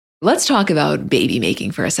Let's talk about baby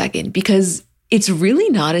making for a second, because it's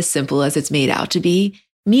really not as simple as it's made out to be,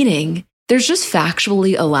 meaning there's just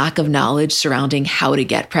factually a lack of knowledge surrounding how to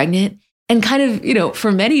get pregnant. And kind of,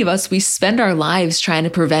 for many of us, we spend our lives trying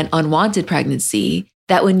to prevent unwanted pregnancy,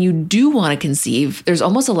 that when you do want to conceive, there's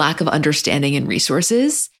almost a lack of understanding and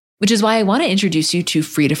resources, which is why I want to introduce you to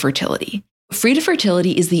Frida Fertility. Frida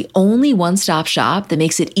Fertility is the only one-stop shop that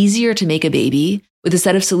makes it easier to make a baby, with a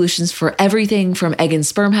set of solutions for everything from egg and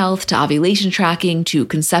sperm health to ovulation tracking to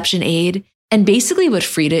conception aid. And basically what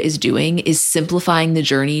Frida is doing is simplifying the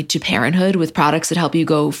journey to parenthood with products that help you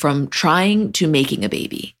go from trying to making a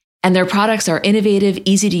baby. And their products are innovative,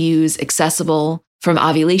 easy to use, accessible, from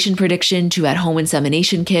ovulation prediction to at-home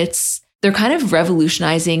insemination kits. They're kind of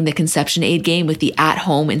revolutionizing the conception aid game with the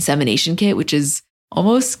at-home insemination kit, which is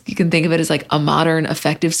almost, you can think of it as like a modern,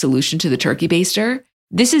 effective solution to the turkey baster.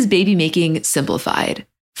 This is baby making simplified.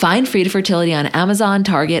 Find Frida Fertility on Amazon,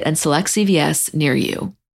 Target, and select CVS near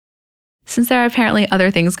you. Since there are apparently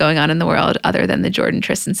other things going on in the world other than the Jordan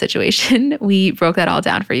Tristan situation, we broke that all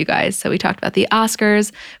down for you guys. So we talked about the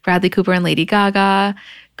Oscars, Bradley Cooper and Lady Gaga,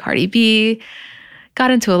 Cardi B,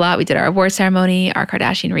 got into a lot. We did our award ceremony, our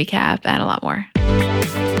Kardashian recap, and a lot more.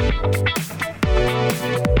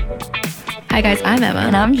 Hi guys, I'm Emma.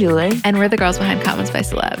 And I'm Julie. And we're the girls behind Comments by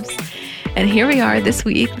Celebs. And here we are this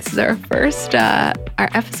week. This is our first our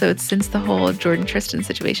episode since the whole Jordan Tristan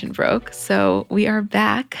situation broke. So we are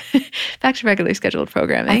back to regularly scheduled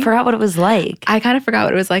programming. I forgot what it was like. I kind of forgot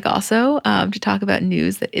what it was like also to talk about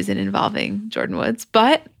news that isn't involving Jordan Woods.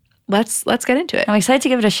 But let's get into it. I'm excited to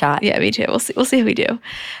give it a shot. Yeah, me too. We'll see how we do.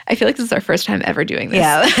 I feel like this is our first time ever doing this.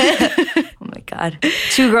 Yeah. Oh my God.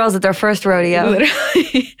 Two girls at their first rodeo.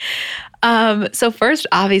 Literally. So first,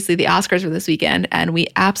 obviously, the Oscars were this weekend, and we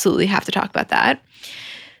absolutely have to talk about that.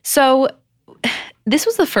 So this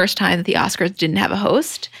was the first time that the Oscars didn't have a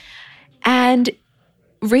host, and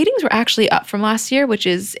ratings were actually up from last year, which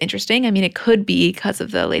is interesting. I mean, it could be because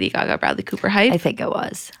of the Lady Gaga, Bradley Cooper hype. I think it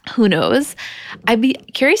was. Who knows? I'd be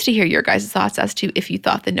curious to hear your guys' thoughts as to if you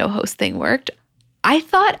thought the no host thing worked. I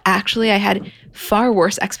thought actually I had far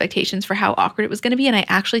worse expectations for how awkward it was going to be, and I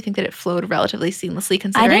actually think that it flowed relatively seamlessly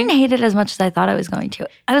considering. I didn't hate it as much as I thought I was going to.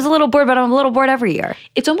 I was a little bored, but I'm a little bored every year.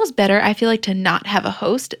 It's almost better, I feel like, to not have a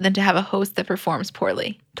host than to have a host that performs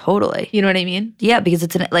poorly. Totally. You know what I mean? Yeah, because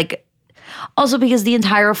it's also because the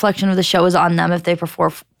entire reflection of the show is on them if they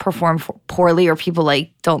perform poorly or people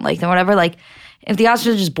don't like them, whatever. Like, if the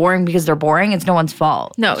Oscars are just boring because they're boring, it's no one's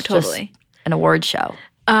fault. No, it's totally. Just an award show.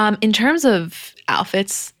 In terms of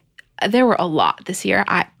outfits, there were a lot this year.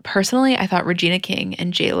 I thought Regina King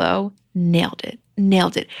and J-Lo nailed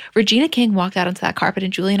it. Regina King walked out onto that carpet,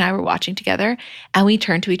 and Julie and I were watching together, and we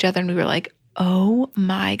turned to each other and we were like, oh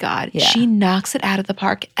my God. Yeah. She knocks it out of the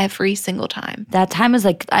park every single time. That time was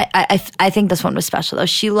I think this one was special though.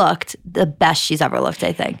 She looked the best she's ever looked,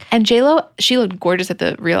 I think. And J-Lo, she looked gorgeous at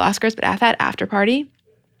the real Oscars, but at that after party,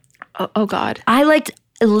 oh God. I liked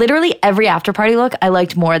literally every after party look I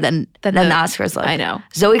liked more than the Oscars look. I know.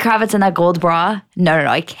 Zoe Kravitz in that gold bra. No,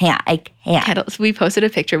 I can't. Kendall, so we posted a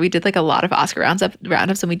picture. We did a lot of Oscar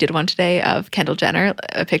roundups, and we did one today of Kendall Jenner,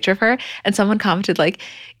 a picture of her, and someone commented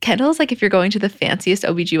Kendall's if you're going to the fanciest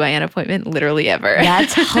OBGYN appointment literally ever.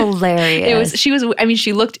 That's hilarious.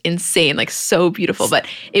 She looked insane, so beautiful, but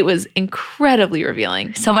it was incredibly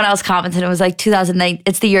revealing. Someone else commented, it was 2009,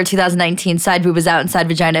 it's the year 2019, side boob is out and side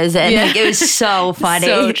vagina is in. Yeah. It was so funny.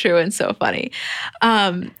 So true and so funny.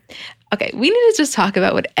 Okay, we need to just talk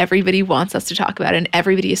about what everybody wants us to talk about, and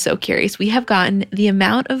everybody is so curious. We have gotten the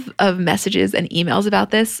amount of messages and emails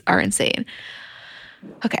about this are insane.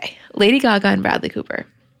 Okay, Lady Gaga and Bradley Cooper.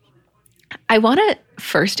 I want to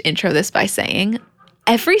first intro this by saying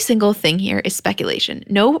every single thing here is speculation.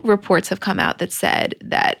 No reports have come out that said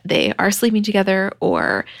that they are sleeping together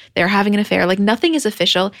or they're having an affair. Nothing is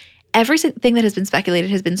official. Everything that has been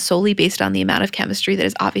speculated has been solely based on the amount of chemistry that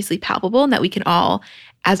is obviously palpable and that we can all,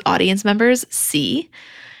 as audience members, see.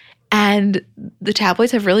 And the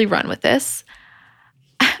tabloids have really run with this.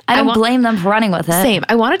 I don't blame them for running with it. Same.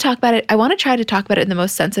 I want to talk about it. I want to try to talk about it in the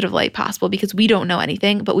most sensitive light possible because we don't know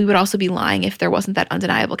anything, but we would also be lying if there wasn't that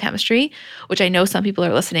undeniable chemistry, which I know some people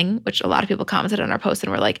are listening, which a lot of people commented on our post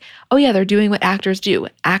and were like, oh yeah, they're doing what actors do,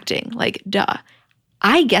 acting, duh.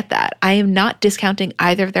 I get that. I am not discounting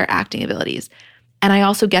either of their acting abilities. And I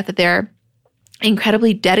also get that they're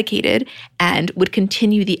incredibly dedicated and would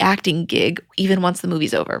continue the acting gig even once the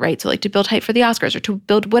movie's over, right? So to build hype for the Oscars or to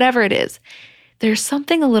build whatever it is. There's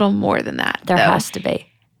something a little more than that. There has to be.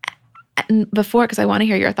 And before, because I want to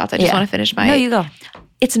hear your thoughts, I just want to finish my... No, you go.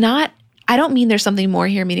 It's not... I don't mean there's something more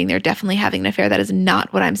here, meaning they're definitely having an affair. That is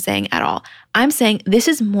not what I'm saying at all. I'm saying this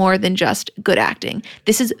is more than just good acting.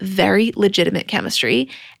 This is very legitimate chemistry.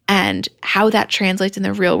 And how that translates in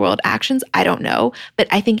the real world actions, I don't know. But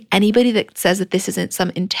I think anybody that says that this isn't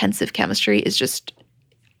some intensive chemistry is just,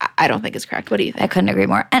 I don't think is correct. What do you think? I couldn't agree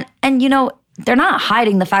more. And you know, they're not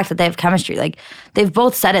hiding the fact that they have chemistry. Like, they've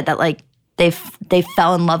both said it, that like they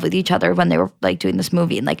fell in love with each other when they were like doing this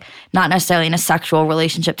movie, and like not necessarily in a sexual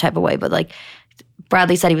relationship type of way, but like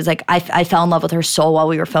Bradley said, he was like, I fell in love with her soul while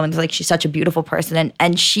we were filming. Like, she's such a beautiful person,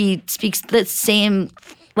 and she speaks the same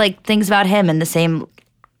like things about him and the same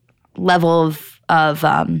level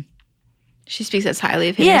of she speaks as highly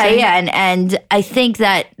of him. Yeah. And I think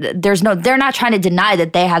that they're not trying to deny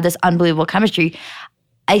that they have this unbelievable chemistry.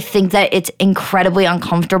 I think that it's incredibly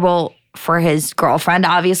uncomfortable for his girlfriend,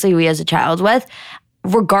 obviously, who he has a child with,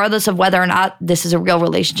 regardless of whether or not this is a real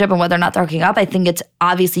relationship and whether or not they're hooking up. I think it's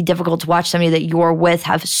obviously difficult to watch somebody that you're with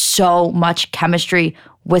have so much chemistry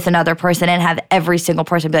with another person and have every single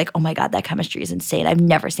person be like, oh my God, that chemistry is insane. I've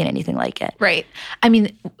never seen anything like it. Right. I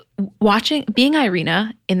mean, being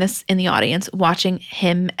Irina in the audience, watching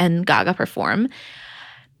him and Gaga perform,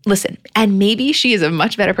 listen, and maybe she is a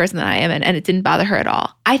much better person than I am, and it didn't bother her at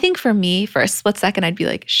all. I think for me, for a split second, I'd be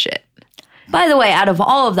like, shit. By the way, out of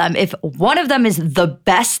all of them, if one of them is the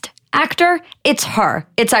best actor, it's her.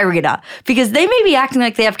 It's Irina. Because they may be acting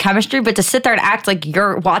like they have chemistry, but to sit there and act like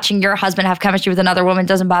you're watching your husband have chemistry with another woman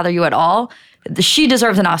doesn't bother you at all. She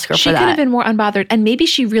deserves an Oscar for that. She could have been more unbothered, and maybe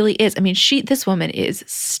she really is. I mean, this woman is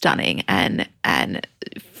stunning, and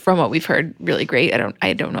from what we've heard, really great.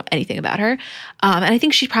 I don't know anything about her, and I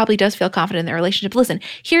think she probably does feel confident in their relationship. Listen,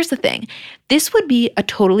 here's the thing: this would be a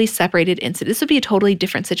totally separated incident. This would be a totally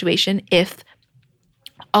different situation if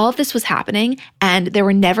all of this was happening and there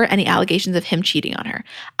were never any allegations of him cheating on her.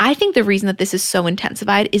 I think the reason that this is so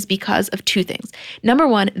intensified is because of two things. Number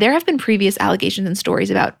one, there have been previous allegations and stories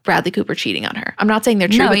about Bradley Cooper cheating on her. I'm not saying they're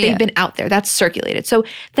true, but they've been out there. That's circulated. So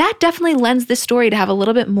that definitely lends this story to have a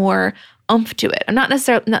little bit more oomph to it. I'm not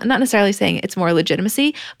necessarily saying it's more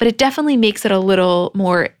legitimacy, but it definitely makes it a little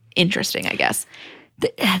more interesting, I guess.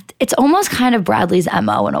 It's almost kind of Bradley's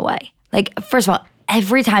MO in a way. Like, first of all,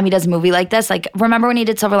 every time he does a movie like this, like, remember when he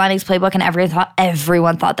did Silver Linings Playbook and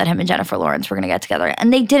everyone thought that him and Jennifer Lawrence were going to get together,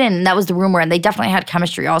 and they didn't, and that was the rumor, and they definitely had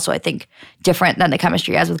chemistry also, I think, different than the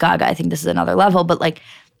chemistry he has with Gaga. I think this is another level, but like,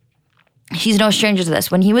 he's no stranger to this.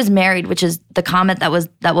 When he was married, which is the comment that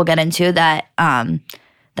we'll get into, that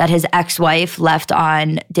his ex-wife left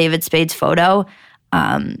on David Spade's photo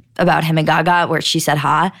about him and Gaga, where she said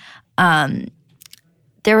ha.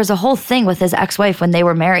 There was a whole thing with his ex-wife when they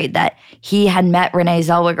were married that he had met Renee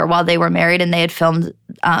Zellweger while they were married, and they had filmed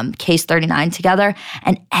Case 39 together,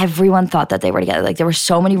 and everyone thought that they were together. Like, there were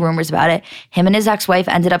so many rumors about it. Him and his ex-wife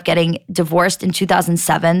ended up getting divorced in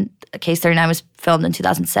 2007. Case 39 was filmed in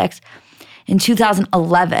 2006. In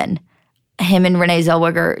 2011, him and Renee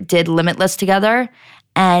Zellweger did Limitless together,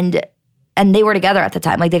 and they were together at the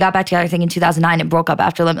time. Like, they got back together, I think, in 2009 and broke up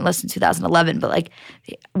after Limitless in 2011. But like,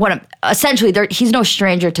 essentially, he's no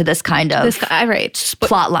stranger to this kind of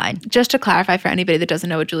plot line. Just to clarify for anybody that doesn't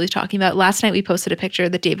know what Julie's talking about, last night we posted a picture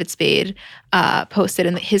that David Spade posted,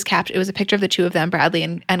 and his caption, it was a picture of the two of them, Bradley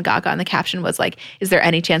and Gaga, and the caption was like, "Is there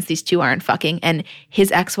any chance these two aren't fucking?" And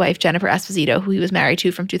his ex-wife, Jennifer Esposito, who he was married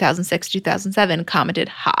to from 2006 to 2007, commented,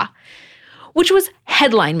 "Ha." Which was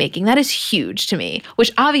headline making. That is huge to me.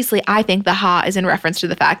 Which obviously I think the ha is in reference to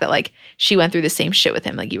the fact that like she went through the same shit with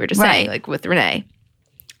him, like you were just saying, like with Renee.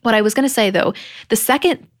 What I was gonna say though, the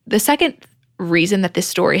second reason that this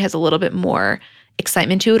story has a little bit more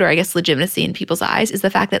excitement to it, or I guess legitimacy in people's eyes, is the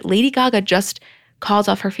fact that Lady Gaga just calls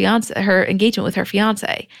off her engagement with her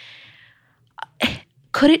fiance.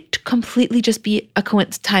 Could it completely just be a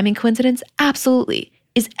timing coincidence? Absolutely.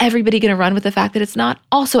 Is everybody going to run with the fact that it's not?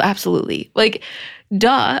 Also, absolutely. Like,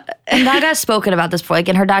 duh. And Gaga's spoken about this before. Like,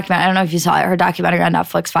 in her documentary, I don't know if you saw it, her documentary on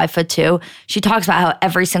Netflix, 5'2", she talks about how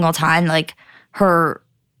every single time, like, her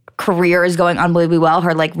career is going unbelievably well,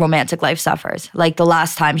 her, like, romantic life suffers. Like, the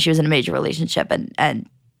last time she was in a major relationship, and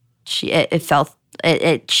she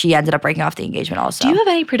ended up breaking off the engagement also. Do you have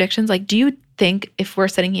any predictions? Like, do you think if we're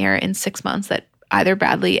sitting here in 6 months that either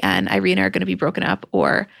Bradley and Irina are going to be broken up,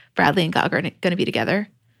 or Bradley and Gaga are going to be together?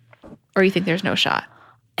 Or you think there's no shot?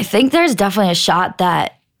 I think there's definitely a shot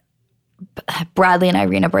that Bradley and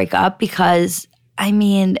Irina break up, because, I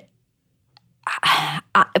mean,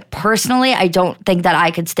 personally, I don't think that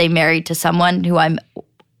I could stay married to someone who I'm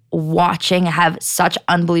watching have such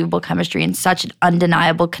unbelievable chemistry and such an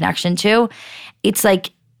undeniable connection to. It's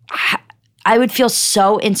like, I would feel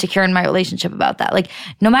so insecure in my relationship about that. Like,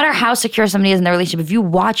 no matter how secure somebody is in their relationship, if you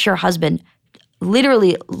watch your husband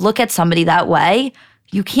literally look at somebody that way,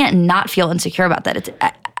 you can't not feel insecure about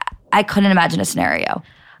that. I couldn't imagine a scenario.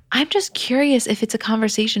 I'm just curious if it's a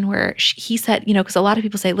conversation where he said, because a lot of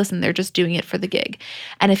people say, listen, they're just doing it for the gig.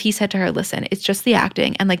 And if he said to her, listen, it's just the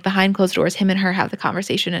acting, and like behind closed doors, him and her have the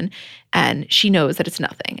conversation, and she knows that it's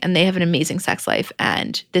nothing, and they have an amazing sex life,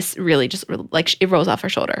 and this really just like it rolls off her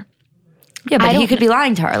shoulder. Yeah, but he could be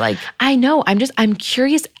lying to her. Like, I know. I'm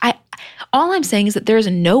curious. All I'm saying is that there is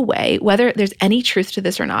no way, whether there's any truth to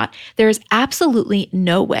this or not, there is absolutely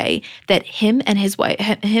no way that him and his wife,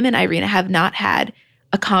 him and Irina, have not had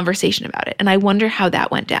a conversation about it. And I wonder how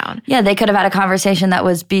that went down. Yeah, they could have had a conversation that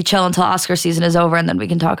was be chill until Oscar season is over and then we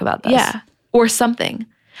can talk about this. Yeah, or something.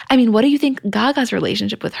 I mean, what do you think Gaga's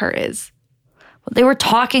relationship with her is? Well, they were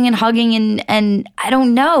talking and hugging and I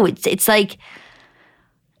don't know. It's like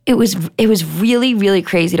it was really, really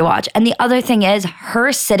crazy to watch. And the other thing is,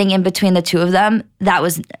 her sitting in between the two of them, that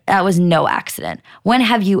was no accident. When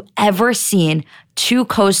have you ever seen two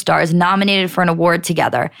co-stars nominated for an award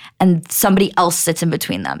together and somebody else sits in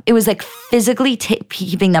between them? It was like physically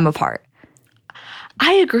keeping them apart.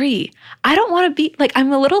 I agree. I don't want to be like,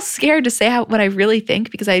 I'm a little scared to say what I really think,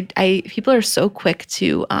 because I people are so quick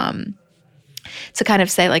to kind of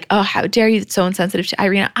say like, oh, how dare you, it's so insensitive to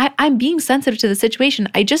Irina. I'm being sensitive to the situation.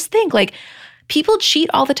 I just think like people cheat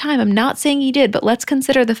all the time. I'm not saying he did, but let's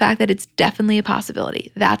consider the fact that it's definitely a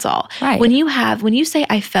possibility. That's all. Right. When you say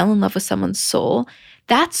I fell in love with someone's soul,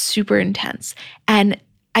 that's super intense. And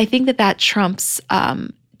I think that trumps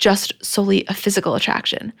just solely a physical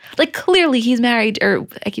attraction. Like clearly he's married, or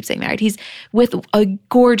I keep saying married, he's with a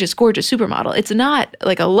gorgeous, gorgeous supermodel. It's not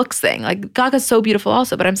like a looks thing. Like Gaga's so beautiful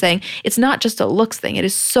also, but I'm saying it's not just a looks thing. It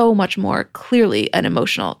is so much more clearly an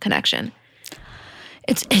emotional connection.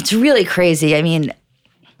 It's really crazy. I mean,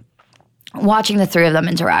 watching the three of them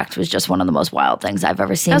interact was just one of the most wild things I've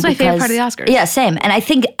ever seen. That was my favorite part of the Oscars. Yeah, same. And I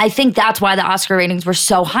think that's why the Oscar ratings were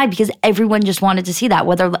so high, because everyone just wanted to see that.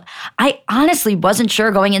 I honestly wasn't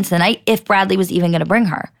sure going into the night if Bradley was even going to bring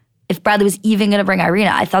her. If Bradley was even going to bring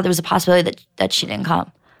Irina. I thought there was a possibility that she didn't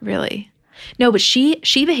come. Really? No, but she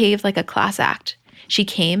behaved like a class act. She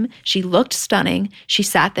came, she looked stunning, she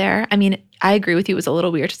sat there. I mean, I agree with you, it was a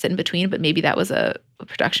little weird to sit in between, but maybe that was a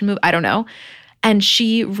production move. I don't know. And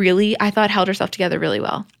she really, I thought, held herself together really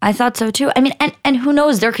well. I thought so too. I mean, and who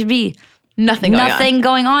knows, there could be nothing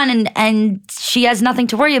going on and she has nothing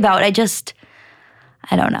to worry about. I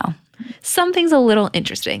don't know. Something's a little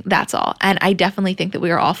interesting, that's all. And I definitely think that we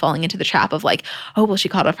are all falling into the trap of like, oh, well, she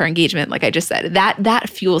called off her engagement, like I just said. That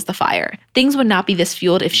fuels the fire. Things would not be this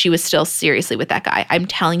fueled if she was still seriously with that guy. I'm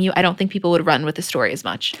telling you, I don't think people would run with the story as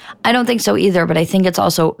much. I don't think so either, but I think it's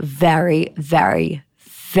also very, very,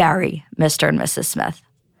 very Mr. and Mrs. Smith.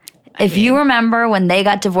 If you remember when they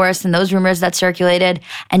got divorced and those rumors that circulated,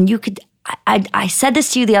 and you could, I said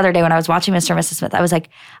this to you the other day when I was watching Mr. and Mrs. Smith. I was like,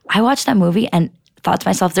 I watched that movie and thought to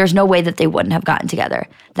myself, there's no way that they wouldn't have gotten together.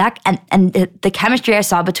 That and the chemistry I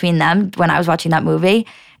saw between them when I was watching that movie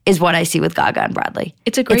is what I see with Gaga and Bradley.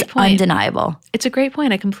 It's a great point. It's undeniable. It's a great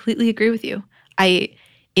point. I completely agree with you. It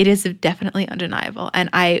is definitely undeniable.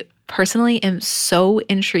 And I personally am so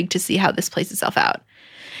intrigued to see how this plays itself out.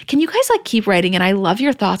 Can you guys like keep writing? And I love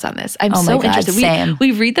your thoughts on this. I'm so interested. Same.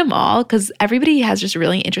 We read them all because everybody has just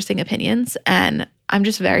really interesting opinions, and I'm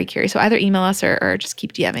just very curious. So either email us or just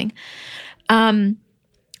keep DMing.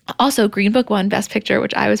 Also, Green Book won Best Picture,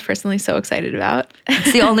 which I was personally so excited about.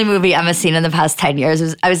 It's the only movie Emma's seen in the past 10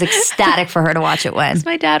 years. I was ecstatic for her to watch it win.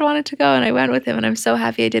 My dad wanted to go, and I went with him, and I'm so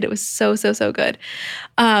happy I did. It was so, so, so good.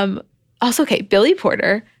 Also, okay, Billy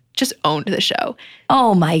Porter just owned the show.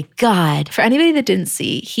 Oh my God. For anybody that didn't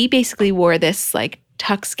see, he basically wore this like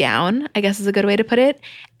tux gown, I guess is a good way to put it.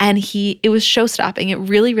 And it was show-stopping. It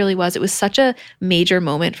really, really was. It was such a major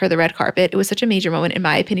moment for the red carpet. It was such a major moment, in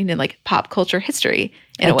my opinion, in like pop culture history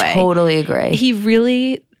in a way. I totally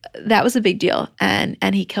agree. That was a big deal. And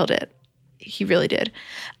he killed it. He really did.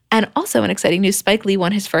 And also in exciting news, Spike Lee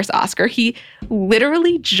won his first Oscar. He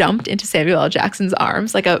literally jumped into Samuel L. Jackson's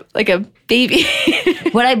arms like a baby.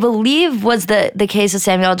 What I believe was the case of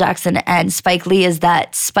Samuel L. Jackson and Spike Lee is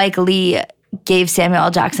that Spike Lee gave Samuel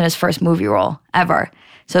L. Jackson his first movie role ever.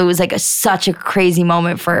 So it was like such a crazy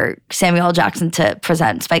moment for Samuel L. Jackson to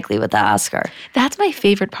present Spike Lee with the Oscar. That's my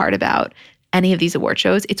favorite part about any of these award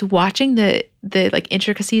shows. It's watching the like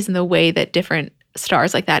intricacies and the way that different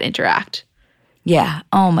stars like that interact. Yeah.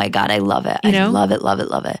 Oh my God, I love it. I love it, love it,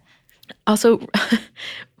 love it. Also,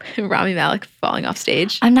 Rami Malek falling off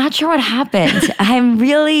stage. I'm not sure what happened. I'm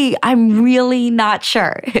really not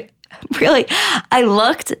sure. really, I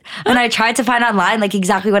looked and I tried to find online like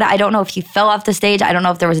exactly what, I don't know if he fell off the stage. I don't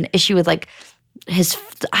know if there was an issue with like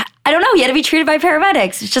I don't know. He had to be treated by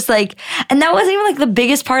paramedics. It's just like, and that wasn't even like the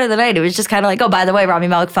biggest part of the night. It was just kind of like, oh, by the way, Rami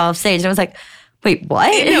Malek fell off stage. And it was like, wait, what?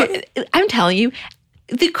 No, I'm telling you,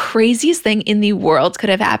 the craziest thing in the world could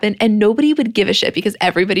have happened and nobody would give a shit because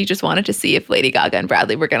everybody just wanted to see if Lady Gaga and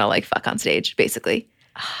Bradley were going to like fuck on stage, basically.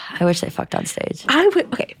 I wish they fucked on stage.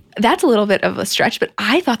 Okay, that's a little bit of a stretch, but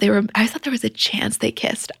I thought there was a chance they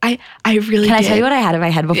kissed. I really Can I did. tell you what I had in my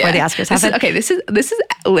head before the Oscars happened? This is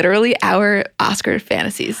literally our Oscar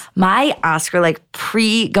fantasies. My Oscar, like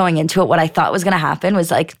going into it, what I thought was going to happen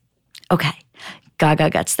was like, okay, Gaga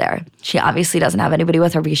gets there. She obviously doesn't have anybody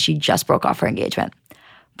with her because she just broke off her engagement.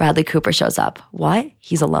 Bradley Cooper shows up. What?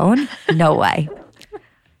 He's alone? No way.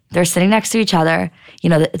 They're sitting next to each other. You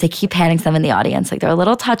know, they keep panning them in the audience. Like they're a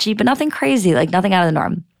little touchy, but nothing crazy, like nothing out of the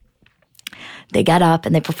norm. They get up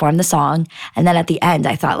and they perform the song. And then at the end,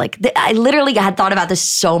 I thought I literally had thought about this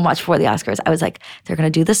so much before the Oscars. I was like, they're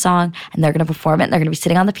going to do the song and they're going to perform it and they're going to be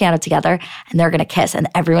sitting on the piano together and they're going to kiss and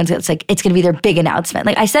it's going to be their big announcement.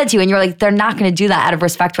 Like I said to you and you're like, they're not going to do that out of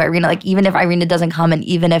respect to Irina. Like even if Irina doesn't come and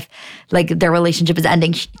even if like their relationship is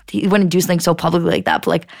ending, he wouldn't do something so publicly like that. But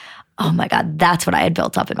like, oh my God, that's what I had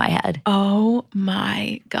built up in my head. Oh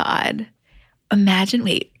my God. Imagine,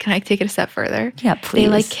 wait, can I take it a step further? Yeah, please. They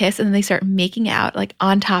like kiss and then they start making out like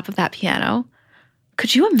on top of that piano.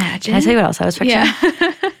 Could you imagine? Can I tell you what else I was picturing?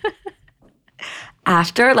 Yeah.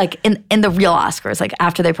 After, like in the real Oscars, like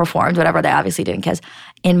after they performed, whatever, they obviously didn't kiss.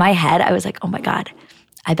 In my head, I was like, oh my God,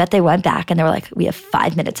 I bet they went back and they were like, we have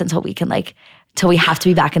 5 minutes until we can till we have to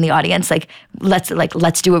be back in the audience.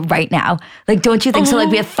 Let's do it right now. Like, don't you think so? Like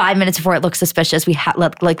we have 5 minutes before it looks suspicious.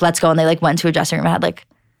 Let's go. And they went to a dressing room and had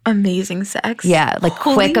amazing sex. Yeah,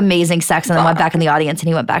 quick, amazing sex. And then went back in the audience and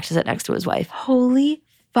he went back to sit next to his wife. Holy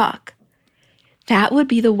fuck. That would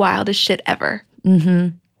be the wildest shit ever.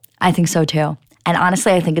 Mm-hmm. I think so too. And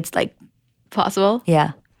honestly, I think it's possible.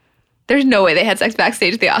 Yeah. There's no way they had sex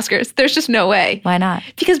backstage at the Oscars. There's just no way. Why not?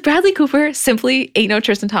 Because Bradley Cooper simply ain't no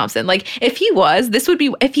Tristan Thompson. Like if he was,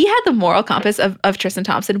 if he had the moral compass of Tristan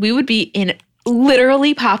Thompson, we would be in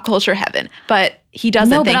literally pop culture heaven. But he doesn't.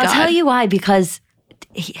 No, but thank I'll God. tell you why. Because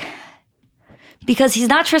he's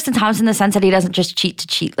not Tristan Thompson in the sense that he doesn't just cheat to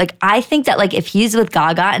cheat. Like I think that if he's with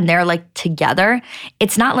Gaga and they're together,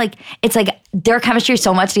 it's not it's their chemistry is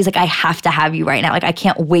so much that he's I have to have you right now. I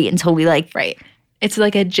can't wait until we right. It's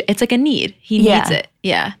like a need. He needs it.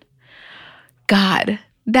 Yeah. God,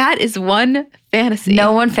 that is one fantasy.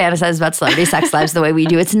 No one fantasizes about celebrity sex lives the way we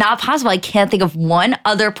do. It's not possible. I can't think of one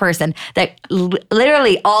other person that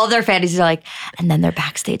literally all of their fantasies are and then they're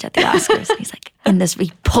backstage at the Oscars. And he's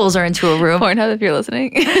he pulls her into a room. Pornhub, if you're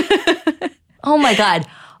listening. Oh my God.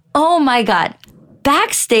 Oh my God.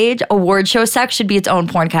 Backstage award show sex should be its own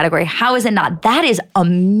porn category. How is it not? That is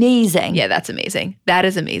amazing. Yeah, that's amazing. That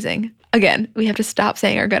is amazing. Again, we have to stop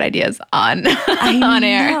saying our good ideas on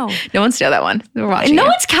air. No one steal that one. We're watching. No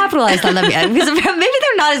one's capitalized on them yet because maybe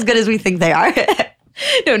they're not as good as we think they are.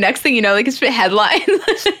 No, next thing you know, it's headline.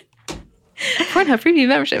 Pornhub preview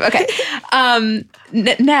membership. Okay.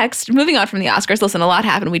 Next, moving on from the Oscars. Listen, a lot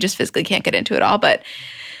happened. We just physically can't get into it all. But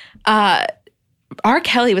R.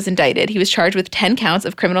 Kelly was indicted. He was charged with 10 counts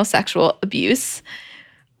of criminal sexual abuse.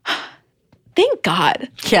 Thank God.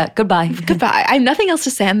 Yeah, goodbye. Goodbye. I have nothing else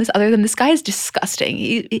to say on this other than this guy is disgusting.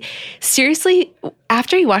 He, seriously,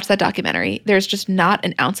 after you watch that documentary, there's just not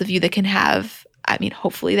an ounce of you that can have,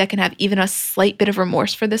 hopefully that can have even a slight bit of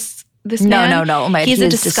remorse for this man. No. He's a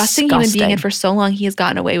disgusting human being, and for so long he has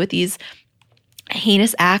gotten away with these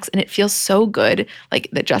heinous acts, and it feels so good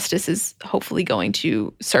that justice is hopefully going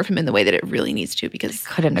to serve him in the way that it really needs to, because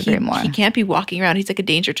couldn't agree more. He can't be walking around. He's a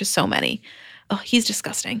danger to so many. Oh, he's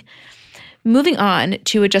disgusting. Moving on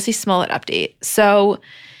to a Jussie Smollett update. So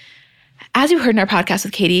as you heard in our podcast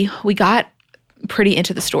with Katie, we got pretty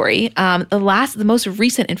into the story. The most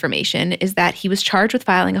recent information is that he was charged with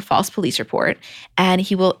filing a false police report, and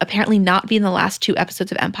he will apparently not be in the last 2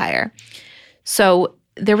 episodes of Empire. So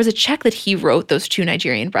there was a check that he wrote those 2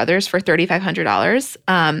 Nigerian brothers for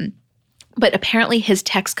 $3,500. But apparently his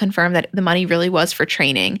text confirmed that the money really was for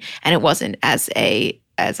training, and it wasn't as a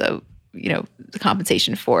the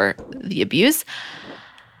compensation for the abuse.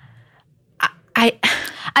 I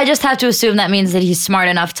just have to assume that means that he's smart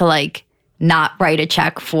enough to not write a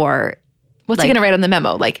check for. What's he gonna write on the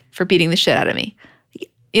memo? For beating the shit out of me.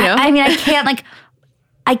 You know?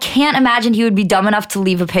 I can't imagine he would be dumb enough to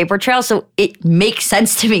leave a paper trail. So it makes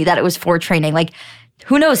sense to me that it was for training.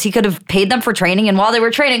 Who knows? He could have paid them for training, and while they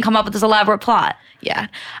were training, come up with this elaborate plot. Yeah.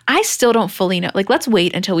 I still don't fully know. Like, let's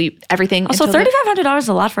wait until everything. Also, $3,500 is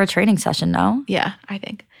a lot for a training session, no? Yeah, I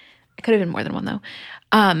think. It could have been more than one, though.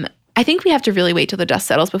 I think we have to really wait till the dust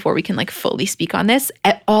settles before we can like fully speak on this.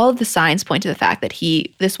 All of the signs point to the fact that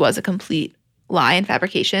this was a complete lie and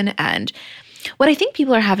fabrication. And what I think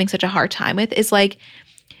people are having such a hard time with is like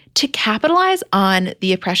to capitalize on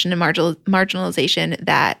the oppression and marginalization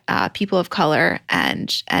that people of color and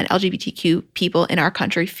LGBTQ people in our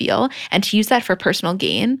country feel, and to use that for personal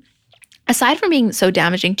gain. Aside from being so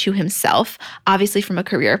damaging to himself, obviously from a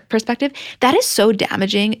career perspective, that is so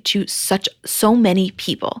damaging to so many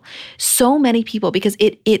people, because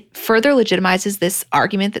it further legitimizes this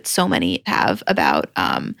argument that so many have about,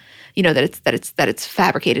 that it's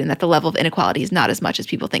fabricated and that the level of inequality is not as much as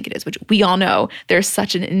people think it is, which we all know there's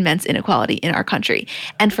such an immense inequality in our country.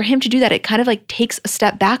 And for him to do that, it kind of like takes a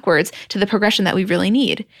step backwards to the progression that we really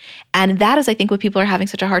need. And that is, I think, what people are having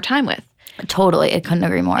such a hard time with. Totally. I couldn't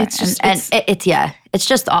agree more. It's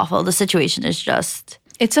just awful. The situation is just...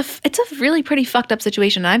 It's a really pretty fucked up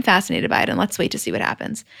situation, and I'm fascinated by it, and let's wait to see what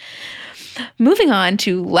happens. Moving on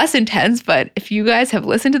to less intense, but if you guys have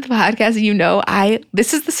listened to the podcast, you know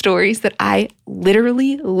this is the stories that I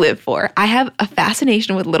literally live for. I have a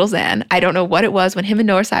fascination with Little Xan. I don't know what it was when him and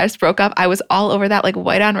Noah Cyrus broke up. I was all over that like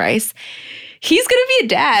white on rice. He's going to be a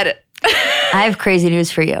dad. I have crazy news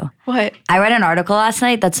for you. What? I read an article last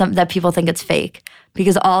night that people think it's fake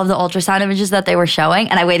because all of the ultrasound images that they were showing,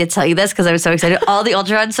 and I waited to tell you this because I was so excited, all the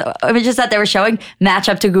ultrasound images that they were showing match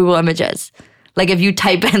up to Google Images. Like if you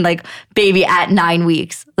type in like baby at 9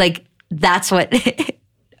 weeks, like that's what.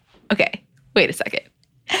 Okay, wait a second.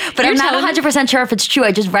 But I'm not 100% sure if it's true.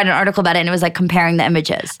 I just read an article about it and it was like comparing the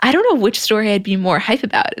images. I don't know which story I'd be more hype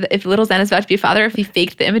about. If Little Xan is about to be a father, or if he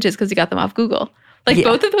faked the images because he got them off Google. Like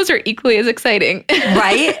both of those are equally as exciting.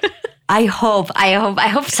 Right? I hope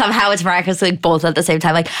somehow it's miraculously like both at the same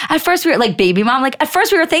time. Like at first we were like baby mom, like at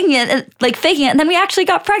first we were thinking it, like faking it, and then we actually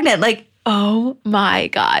got pregnant. Like, oh my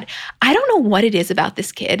God. I don't know what it is about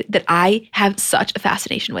this kid that I have such a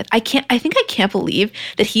fascination with. I think I can't believe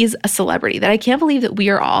that he's a celebrity, that I can't believe that we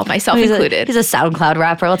are all, myself included. He's a SoundCloud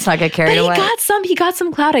rapper. Let's not get carried away. He got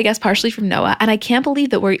some clout, I guess, partially from Noah. And I can't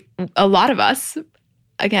believe that a lot of us,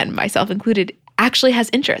 again, myself included, actually has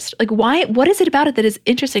interest. Like why? What is it about it that is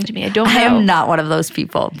interesting to me? I don't know. I am not one of those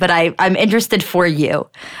people, but I'm interested for you.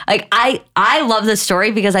 Like I love this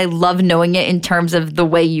story because I love knowing it in terms of the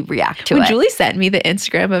way you react to it. When Julie sent me the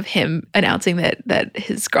Instagram of him announcing that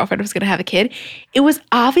his girlfriend was going to have a kid, it was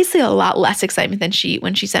obviously a lot less excitement than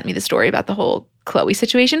when she sent me the story about the whole Chloe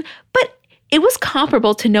situation, but it was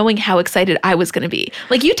comparable to knowing how excited I was going to be.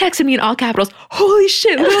 Like you texted me in all capitals, holy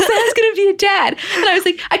shit, Lil Xan's going to be a dad. And I was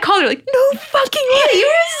like, I called her like, no fucking way.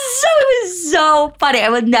 It was so funny. I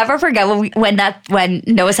would never forget when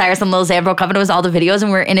Noah Cyrus and Lil Xan broke up and it was all the videos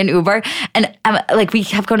and we were in an Uber and we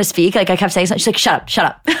kept going to speak. Like I kept saying something. She's like, shut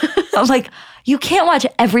up. I was like, you can't watch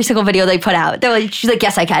every single video they put out. She's like,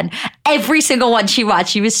 yes, I can. Every single one she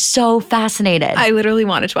watched, she was so fascinated. I literally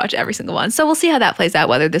wanted to watch every single one. So we'll see how that plays out,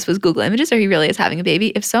 whether this was Google Images or he really is having a baby.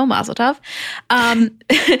 If so, mazel tov.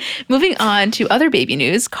 Moving on to other baby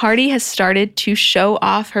news, Cardi has started to show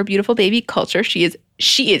off her beautiful baby Culture. She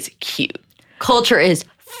is cute. Culture is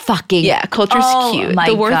fucking Culture's cute.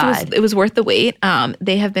 My God. It was worth the wait.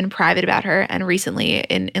 They have been private about her, and recently,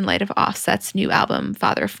 in light of Offset's new album,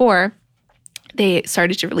 Father of Four, they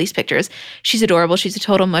started to release pictures. She's adorable. She's a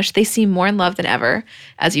total mush. They seem more in love than ever.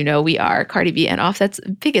 As you know, we are Cardi B and Offset's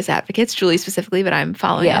biggest advocates, Julie specifically, but I'm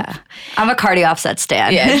following up. I'm a Cardi Offset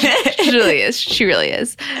stan. Yeah, she really is. She really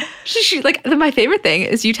is. She like my favorite thing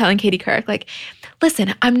is you telling Katie Couric, like,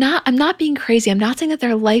 listen, I'm not being crazy. I'm not saying that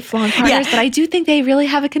they're lifelong partners, but I do think they really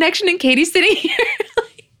have a connection. And Katie's sitting here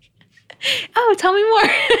oh, tell me more.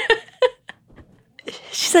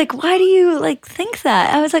 She's like, why do you think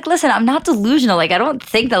that? I was like, listen, I'm not delusional. I don't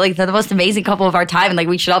think that they're the most amazing couple of our time and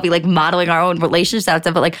we should all be modeling our own relationships and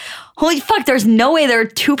stuff. But holy fuck, there's no way there are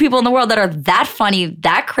two people in the world that are that funny,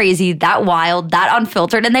 that crazy, that wild, that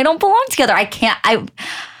unfiltered, and they don't belong together.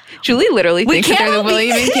 Julie literally thinks that they're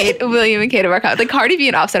the William and Kate of our country. Cardi B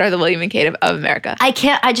and Offset are the William and Kate of America.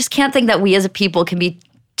 I just can't think that we as a people can be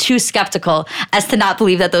too skeptical as to not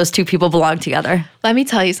believe that those two people belong together. Let me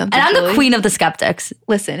tell you something, and I'm Julie. The queen of the skeptics.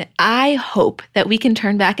 Listen, I hope that we can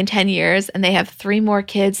turn back in 10 years and they have 3 more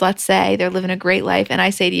kids, let's say. They're living a great life. And I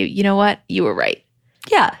say to you, you know what? You were right.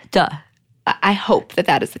 Yeah, duh. I hope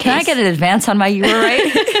that is the case. Can I get an advance on my you were right?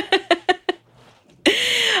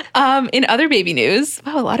 In other baby news,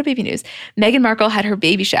 wow, a lot of baby news. Meghan Markle had her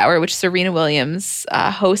baby shower, which Serena Williams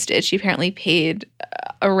hosted. She apparently paid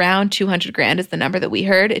around $200,000 is the number that we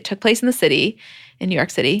heard. It took place in the city, in New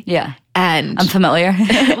York City. Yeah. And I'm familiar.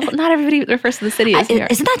 well, not everybody refers to the city as New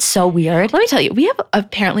York. Isn't that so weird? Let me tell you, we have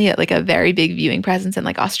apparently like a very big viewing presence in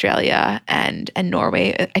like Australia and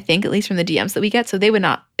Norway, I think, at least from the DMs that we get. So they would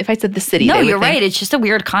not, if I said the city, No, they would you're think, right. It's just a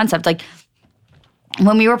weird concept. Like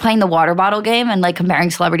when we were playing the water bottle game and like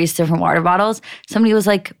comparing celebrities to different water bottles, somebody was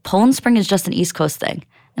like, Poland Spring is just an East Coast thing.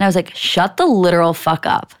 And I was like, shut the literal fuck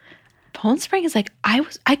up. Poland Spring is like,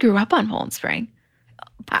 I grew up on Poland Spring.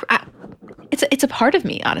 It's a part of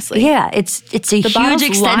me, honestly. Yeah, it's a huge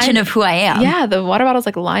extension of who I am. Yeah, the water bottles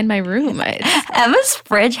like line my room. Emma's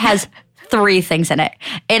fridge has 3 things in it.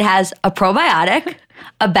 It has a probiotic,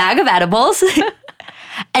 a bag of edibles,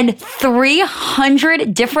 and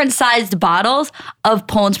 300 different sized bottles of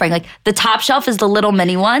Poland Spring. Like the top shelf is the little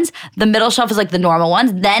mini ones. The middle shelf is like the normal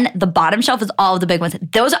ones. Then the bottom shelf is all of the big ones.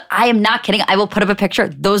 Those are, I am not kidding. I will put up a picture.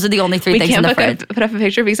 Those are the only 3 things in the fridge. Put up a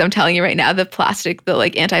picture because I'm telling you right now, the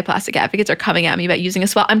like anti-plastic advocates are coming at me about using a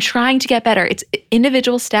swab. I'm trying to get better. It's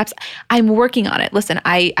individual steps. I'm working on it. Listen,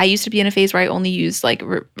 I used to be in a phase where I only used like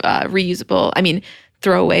reusable,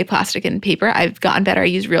 throwaway plastic and paper. I've gotten better. I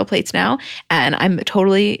use real plates now, and I'm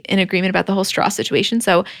totally in agreement about the whole straw situation.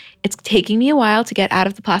 So it's taking me a while to get out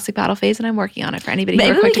of the plastic bottle phase, and I'm working on it for anybody who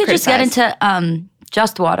are quick to criticize. Maybe we could just get into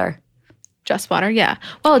Just Water. Just Water, yeah.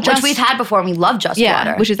 Well, which we've had before, and we love Just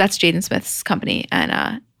Water. That's Jaden Smith's company, and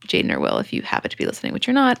Jaden or Will, if you happen to be listening, which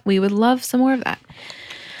you're not, we would love some more of that.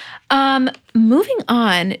 Moving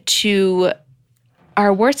on to our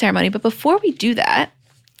award ceremony, but before we do that,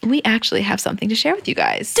 we actually have something to share with you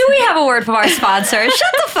guys. Do we have a word from our sponsor?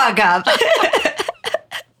 Shut the fuck up.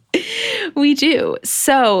 We do.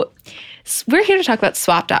 So we're here to talk about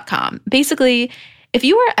swap.com. Basically, if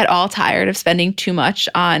you are at all tired of spending too much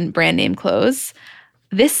on brand name clothes,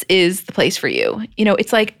 this is the place for you.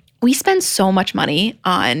 It's like we spend so much money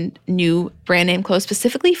on new brand name clothes,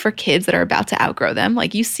 specifically for kids that are about to outgrow them.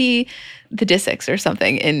 Like you see the Disics or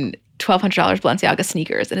something in $1,200 Balenciaga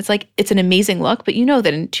sneakers. And it's like, it's an amazing look, but you know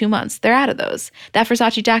that in 2 months, they're out of those. That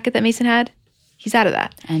Versace jacket that Mason had, he's out of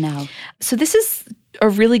that. I know. So this is a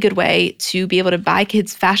really good way to be able to buy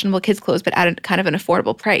fashionable kids clothes, but at a kind of an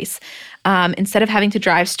affordable price. Instead of having to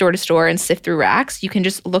drive store to store and sift through racks, you can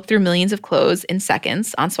just look through millions of clothes in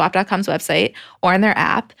seconds on swap.com's website or on their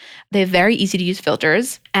app. They have very easy to use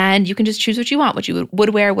filters, and you can just choose what you want, what you would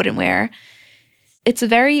wear, wouldn't wear. It's a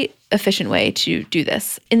very efficient way to do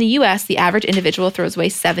this. In the US, the average individual throws away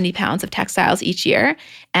 70 pounds of textiles each year,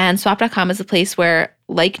 and swap.com is a place where,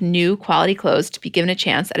 like new quality clothes, to be given a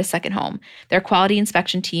chance at a second home. Their quality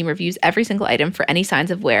inspection team reviews every single item for any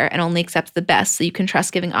signs of wear and only accepts the best, so you can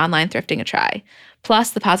trust giving online thrifting a try.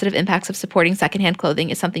 Plus, the positive impacts of supporting secondhand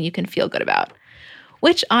clothing is something you can feel good about,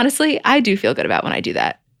 which honestly, I do feel good about when I do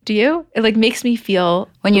that. Do you? It makes me feel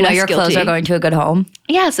when you know your guilty. Clothes are going to a good home.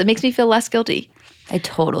 Yes, it makes me feel less guilty. I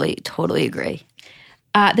totally agree.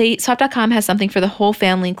 Swap.com has something for the whole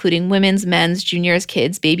family, including women's, men's, juniors,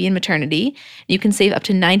 kids, baby, and maternity. You can save up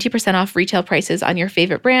to 90% off retail prices on your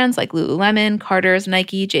favorite brands like Lululemon, Carter's,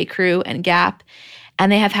 Nike, J.Crew, and Gap. And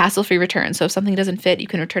they have hassle-free returns. So if something doesn't fit, you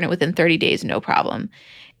can return it within 30 days, no problem.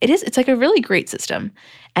 It's like a really great system.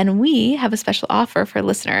 And we have a special offer for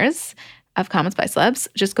listeners of Comments by Celebs.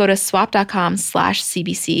 Just go to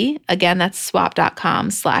swap.com/CBC. Again, that's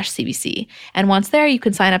swap.com/CBC. And once there, you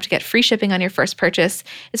can sign up to get free shipping on your first purchase.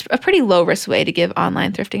 It's a pretty low-risk way to give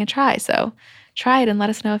online thrifting a try. So try it and let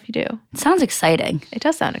us know if you do. It sounds exciting. It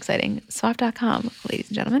does sound exciting. Swap.com, ladies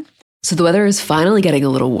and gentlemen. So the weather is finally getting a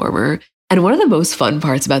little warmer. And one of the most fun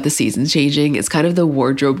parts about the seasons changing is kind of the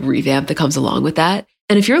wardrobe revamp that comes along with that.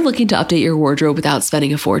 And if you're looking to update your wardrobe without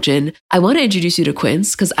spending a fortune, I want to introduce you to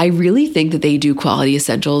Quince because I really think that they do quality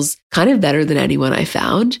essentials kind of better than anyone I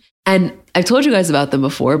found. And I've told you guys about them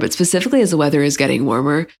before, but specifically as the weather is getting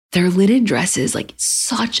warmer, their linen dresses, like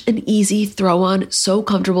such an easy throw on, so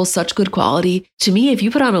comfortable, such good quality. To me, if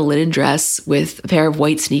you put on a linen dress with a pair of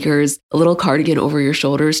white sneakers, a little cardigan over your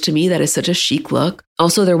shoulders, to me, that is such a chic look.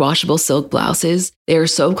 Also, their washable silk blouses, they are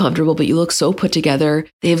so comfortable, but you look so put together.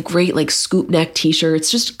 They have great like scoop neck t-shirts,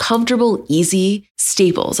 just comfortable, easy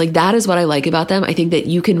staples. Like that is what I like about them. I think that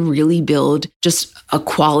you can really build just a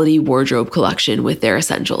quality wardrobe collection with their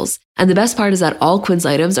essentials. And the best part is that all Quince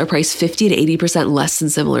items are priced 50 to 80% less than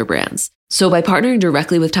similar brands. So by partnering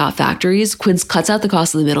directly with top factories, Quince cuts out the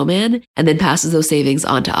cost of the middleman and then passes those savings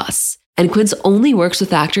on to us. And Quince only works with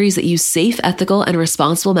factories that use safe, ethical, and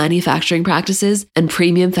responsible manufacturing practices and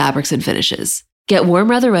premium fabrics and finishes. Get warm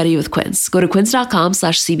weather ready with Quince. Go to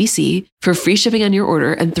quince.com/CBC for free shipping on your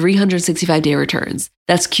order and 365-day returns.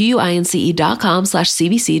 That's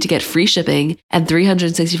QUINCE.com/CBC to get free shipping and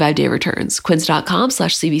 365-day returns.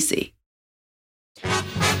 Quince.com/CBC.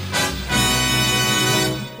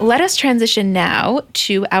 Let us transition now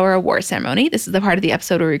to our award ceremony. This is the part of the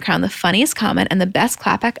episode where we crown the funniest comment and the best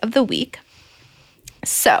clapback of the week.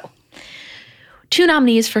 So, 2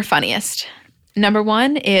 nominees for funniest. Number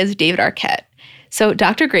 1 is David Arquette. So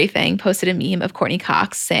Dr. Grayfang posted a meme of Courtney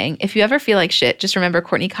Cox saying, if you ever feel like shit, just remember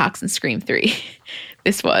Courtney Cox in Scream 3.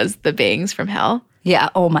 This was the bangs from hell. Yeah,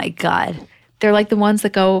 oh my God. They're like the ones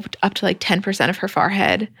that go up to like 10% of her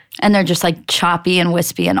forehead. And they're just like choppy and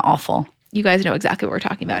wispy and awful. You guys know exactly what we're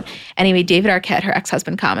talking about. Anyway, David Arquette, her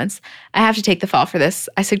ex-husband, comments, I have to take the fall for this.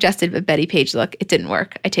 I suggested a Betty Page look. It didn't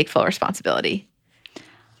work. I take full responsibility.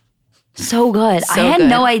 So good. I had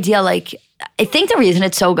no idea, like, I think the reason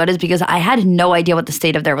it's so good is because I had no idea what the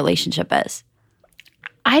state of their relationship is.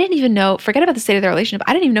 I didn't even know, forget about the state of their relationship.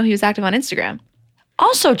 I didn't even know he was active on Instagram.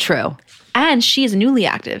 Also true. And she is newly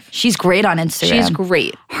active. She's great on Instagram. She's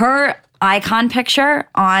great. Her icon picture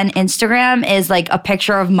on Instagram is like a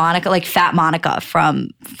picture of Monica, like fat Monica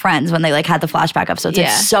from Friends when they like had the flashback episodes. Yeah.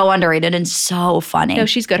 It's so underrated and so funny. No,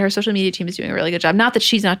 she's good. Her social media team is doing a really good job. Not that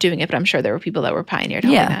she's not doing it, but I'm sure there were people that were pioneered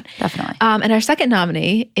helping that. Definitely. And our second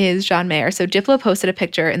nominee is John Mayer. So Diplo posted a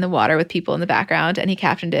picture in the water with people in the background and he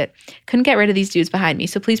captioned it, couldn't get rid of these dudes behind me,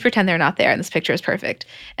 so please pretend they're not there and this picture is perfect.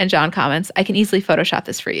 And John comments, I can easily Photoshop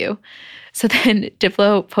this for you. So then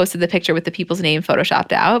Diplo posted the picture with the people's name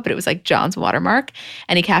photoshopped out, but it was like John's watermark.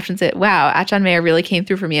 And he captions it, wow, @John Mayer really came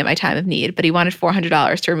through for me at my time of need, but he wanted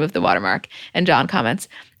 $400 to remove the watermark. And John comments,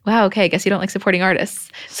 wow, okay, I guess you don't like supporting artists.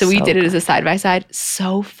 So we did it as a side-by-side.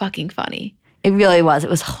 So fucking funny. It really was. It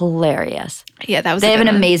was hilarious. Yeah, that was They have an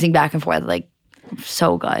amazing back and forth, like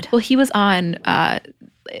so good. Well, he was on,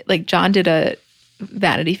 like John did a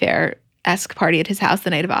Vanity Fair-esque party at his house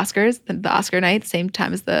the night of Oscars, the Oscar night, same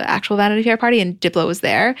time as the actual Vanity Fair party, and Diplo was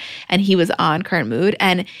there, and he was on Current Mood,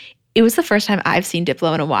 and it was the first time I've seen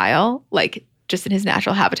Diplo in a while, like just in his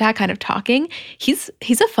natural habitat, kind of talking. He's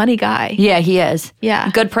a funny guy. Yeah, he is.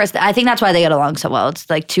 Yeah. Good person. I think that's why they get along so well. It's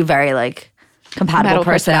like 2 very like compatible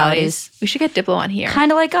personalities. We should get Diplo on here.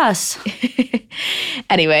 Kind of like us.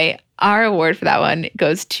 Anyway, our award for that one